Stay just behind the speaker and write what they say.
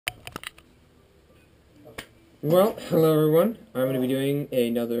Well, hello everyone. I'm going to be doing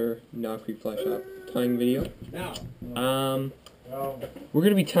another NileCreekFlyShop tying video. We're going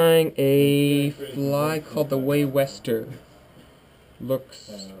to be tying a fly called the WayWester.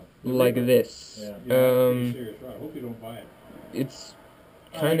 Looks like this. It's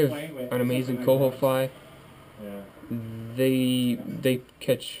kind of an amazing Coho fly. They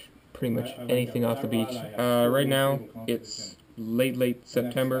catch pretty much anything off the beach. Right now it's late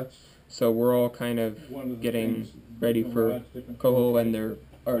September. So we're all kind of getting ready for Coho, and they're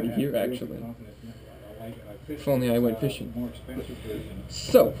already here actually. If only I went fishing.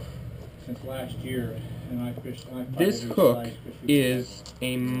 So, this hook is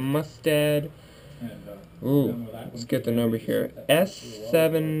a Mustad. Ooh, let's get the number here.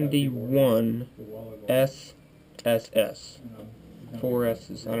 S71 SSS. 4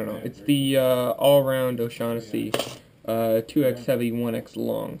 S's, I don't know. It's the all-round O'Shaughnessy 2X heavy, 1X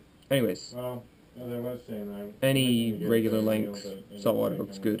long. Anyways, any regular length saltwater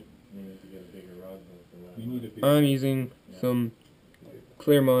hook's good. I'm using some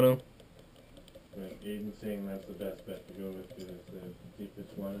clear mono. Aidan saying that's the best bet to go with because it's the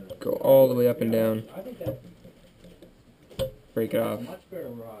deepest one. Go all the way up and down. Break it off.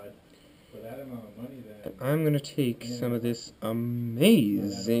 And I'm going to take some of this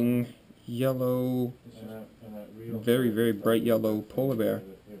amazing yellow, very bright yellow polar bear.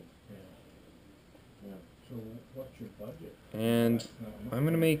 And I'm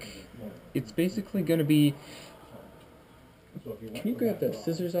going to make, it's basically going to be, can you grab the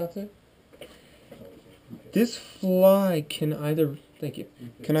scissors out there? This fly can either, thank you,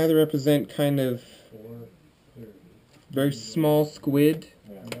 can either represent kind of very small squid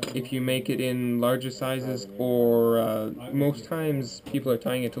if you make it in larger sizes, or most times people are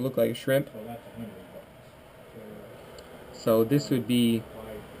tying it to look like a shrimp. So this would be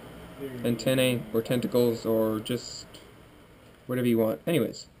antennae or tentacles or just whatever you want.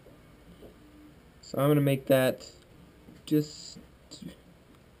 Anyways, so I'm going to make that just a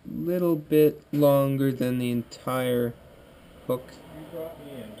little bit longer than the entire hook.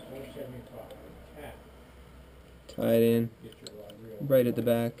 Tie it in right at the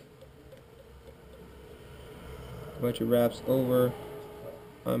back. Once it wraps over,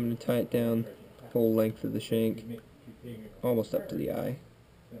 I'm going to tie it down the whole length of the shank, almost up to the eye,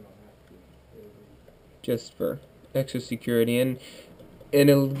 just for extra security, and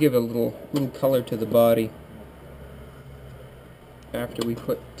it'll give a little color to the body after we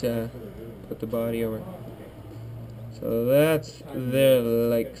put the body over. So that's there,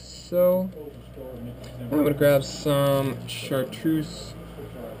 like so. I'm going to grab some chartreuse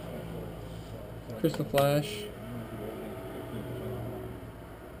crystal flash,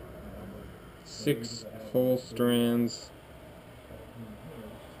 6 whole strands.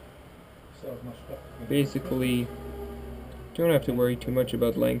 Basically, don't have to worry too much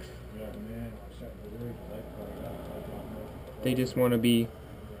about length. They just want to be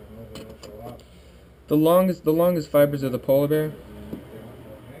the longest fibers of the polar bear.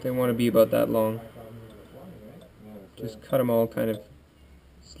 They want to be about that long. Just cut them all kind of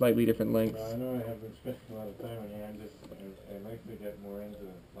slightly different lengths. I know I haven't spent a lot of time on here. I like to get more into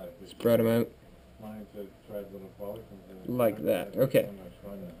like spread them out like that. Okay.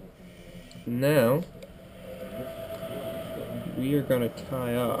 Now we are going to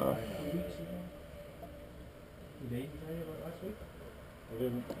tie off.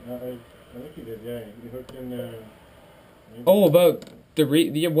 Oh, about the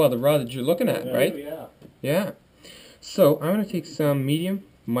rod that you're looking at, right? Yeah. So I'm going to take some medium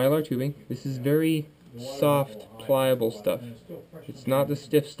mylar tubing. This is very soft, pliable stuff. It's not the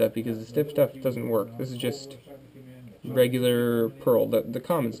stiff stuff, because the stiff stuff doesn't work. This is just regular pearl, the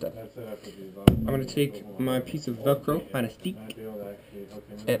common stuff. I'm going to take my piece of Velcro on a stick,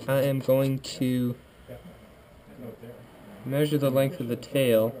 and I am going to measure the length of the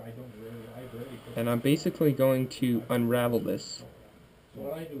tail, and I'm basically going to unravel this.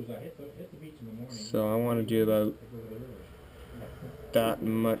 So I want to do about that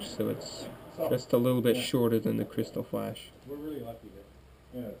much, so it's just a little bit shorter than the crystal flash.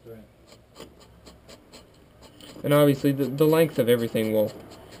 And obviously the length of everything will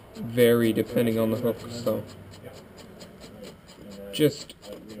vary depending on the hook, so just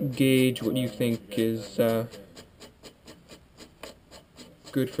gauge what you think is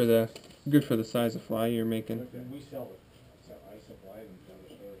good for the size of fly you're making.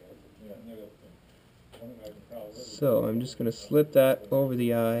 So I'm just going to slip that over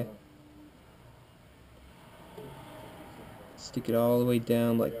the eye, stick it all the way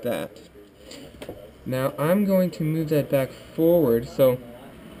down like that. Now I'm going to move that back forward, so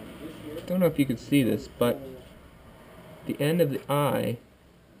I don't know if you can see this, but the end of the eye,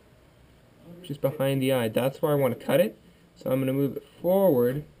 just behind the eye, that's where I want to cut it. So I'm going to move it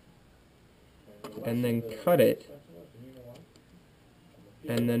forward and then cut it,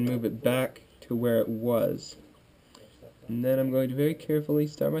 and then move it back to where it was. And then I'm going to very carefully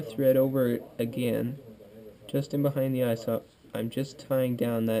start my thread over it again, just in behind the eye, so I'm just tying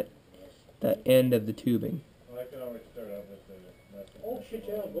down that end of the tubing. Well, I can always start out with the... Oh shit,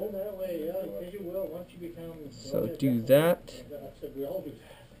 yeah, go that way, yeah, because you will, once you become... So do that. I said we all do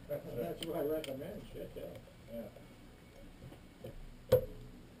that. That's what I recommend, shit, yeah. Yeah.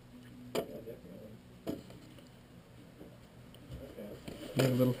 Yeah, definitely. Okay. Make a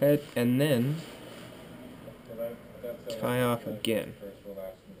little head, and then So that's tie off again. First we'll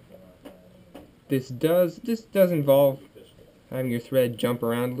ask them to come out. This does involve having your thread jump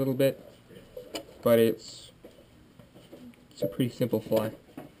around a little bit, but it's a pretty simple fly.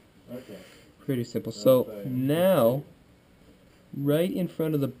 Okay. Pretty simple. So now, right in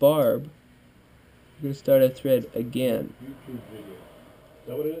front of the barb, we're going to start our thread again. YouTube video. Is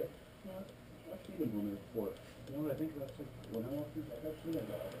that what it is? I've seen it on there before. You know what I think that's like, when I walk through, I've seen it.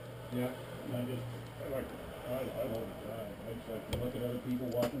 Yeah. And I love it. I just like to look at other people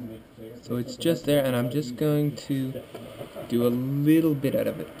walking and they say... So it's just there, and I'm just going to do a little bit out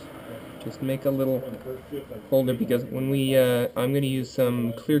of it. Just make a little holder, because when we, I'm going to use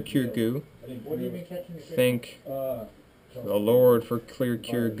some clear cure goo. Thank the Lord for clear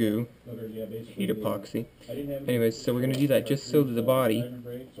cure goo. Heat epoxy. Anyways, so we're going to do that just so that the body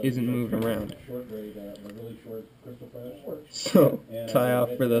isn't moving around. So, tie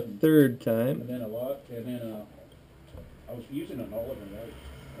off for the third time. And then I was using an olive and white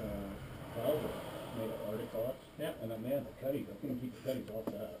trouser made of Arctic Fox. Yeah. And then, man, the cutties, I couldn't keep the cutties off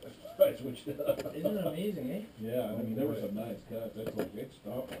that. I switched it up. Isn't it amazing, eh? Yeah, I mean, there were some nice cuts. That's like, it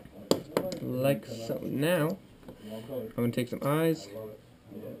stopped. Like so. Now, I'm going to take some eyes. I love it.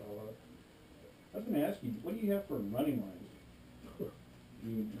 I love it. I was going to ask you, what do you have for running lines?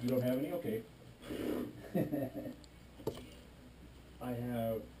 You don't have any? Okay.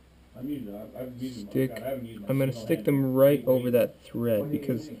 I'm using Stick. I haven't used my I'm going to single stick hand. them right over that thread,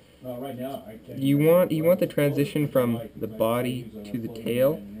 because Right now, I can't you want the transition from the body to the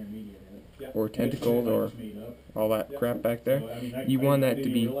tail, or tentacles, or all that crap back there. You want that to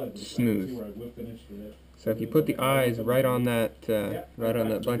be smooth. So if you put the eyes right on that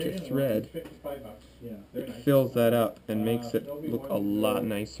bunch of thread, it fills that up and makes it look a lot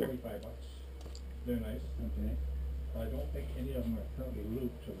nicer. They're nice. Okay. I don't think any of them are currently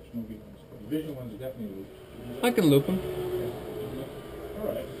looped, so there's no big ones. The Vision ones are definitely looped. I can loop them. All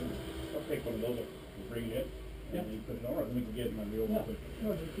right. I'll take one of those and bring it in. And you put it on, or we can get them on real quick.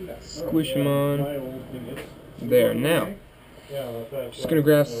 No, just do that. Squish them on. My old thing is... There, now. Just going to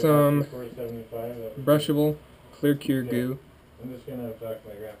grab some brushable clear cure goo. I'm just gonna back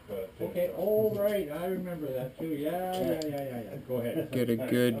my wrap. Okay, all right, I remember that too. Yeah. Go ahead. Get a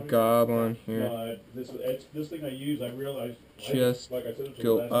good gob on here. This thing I use, I realized... Just like I said,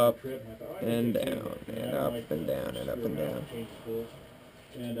 go up trip, and I thought, and down, and up and down, and up and down.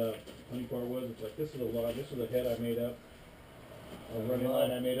 And funny part was, it's like, this is a lot, this is a head I made up. A running line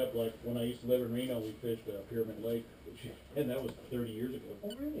I made up, like, when I used to live in Reno, we fished Pyramid Lake, and that was 30 years ago.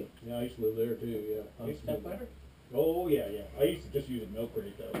 Oh, really? Yeah, I used to live there too, yeah. You step ladder? Oh, yeah. I used to just use a milk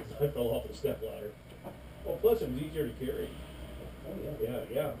crate, though, because I fell off the step ladder. Well, plus it was easier to carry. Oh,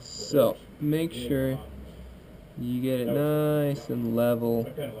 yeah. So, make sure you get it nice and level. I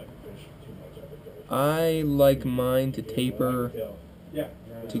kind of like to fish too much of it, though. I like mine to taper,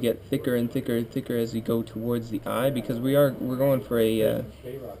 to get thicker and thicker and thicker as you go towards the eye, because we're going for a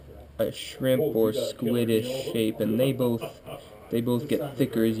shrimp or squidish shape, and they both get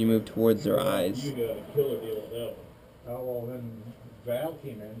thicker as you move towards their eyes. You got a killer deal with that one. Oh, well, then Val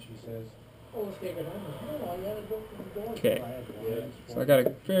came in, she says, oh, let's take it home. Oh, I gotta go to the door. Okay, so I got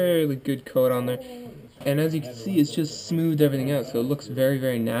a fairly good coat on there, and as you can see, it's just smoothed everything out, so it looks very,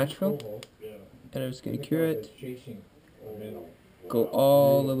 very natural. And I'm just going to cure it, go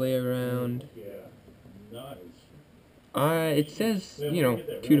all the way around. It says,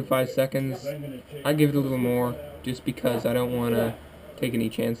 2 to 5 seconds. I give it a little more, just because I don't want to take any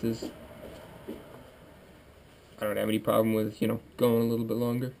chances. I don't have any problem with, going a little bit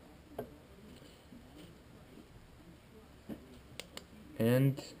longer.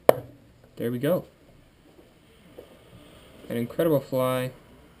 And there we go. An incredible fly.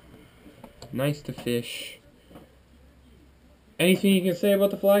 Nice to fish. Anything you can say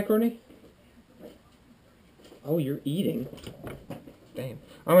about the fly, Courtney? Oh, you're eating. Damn.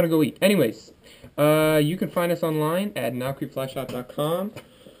 I'm gonna go eat. Anyways, you can find us online at NileCreekFlyShop.com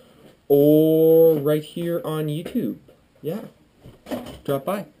or right here on YouTube. yeah, drop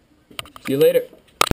by. See you later.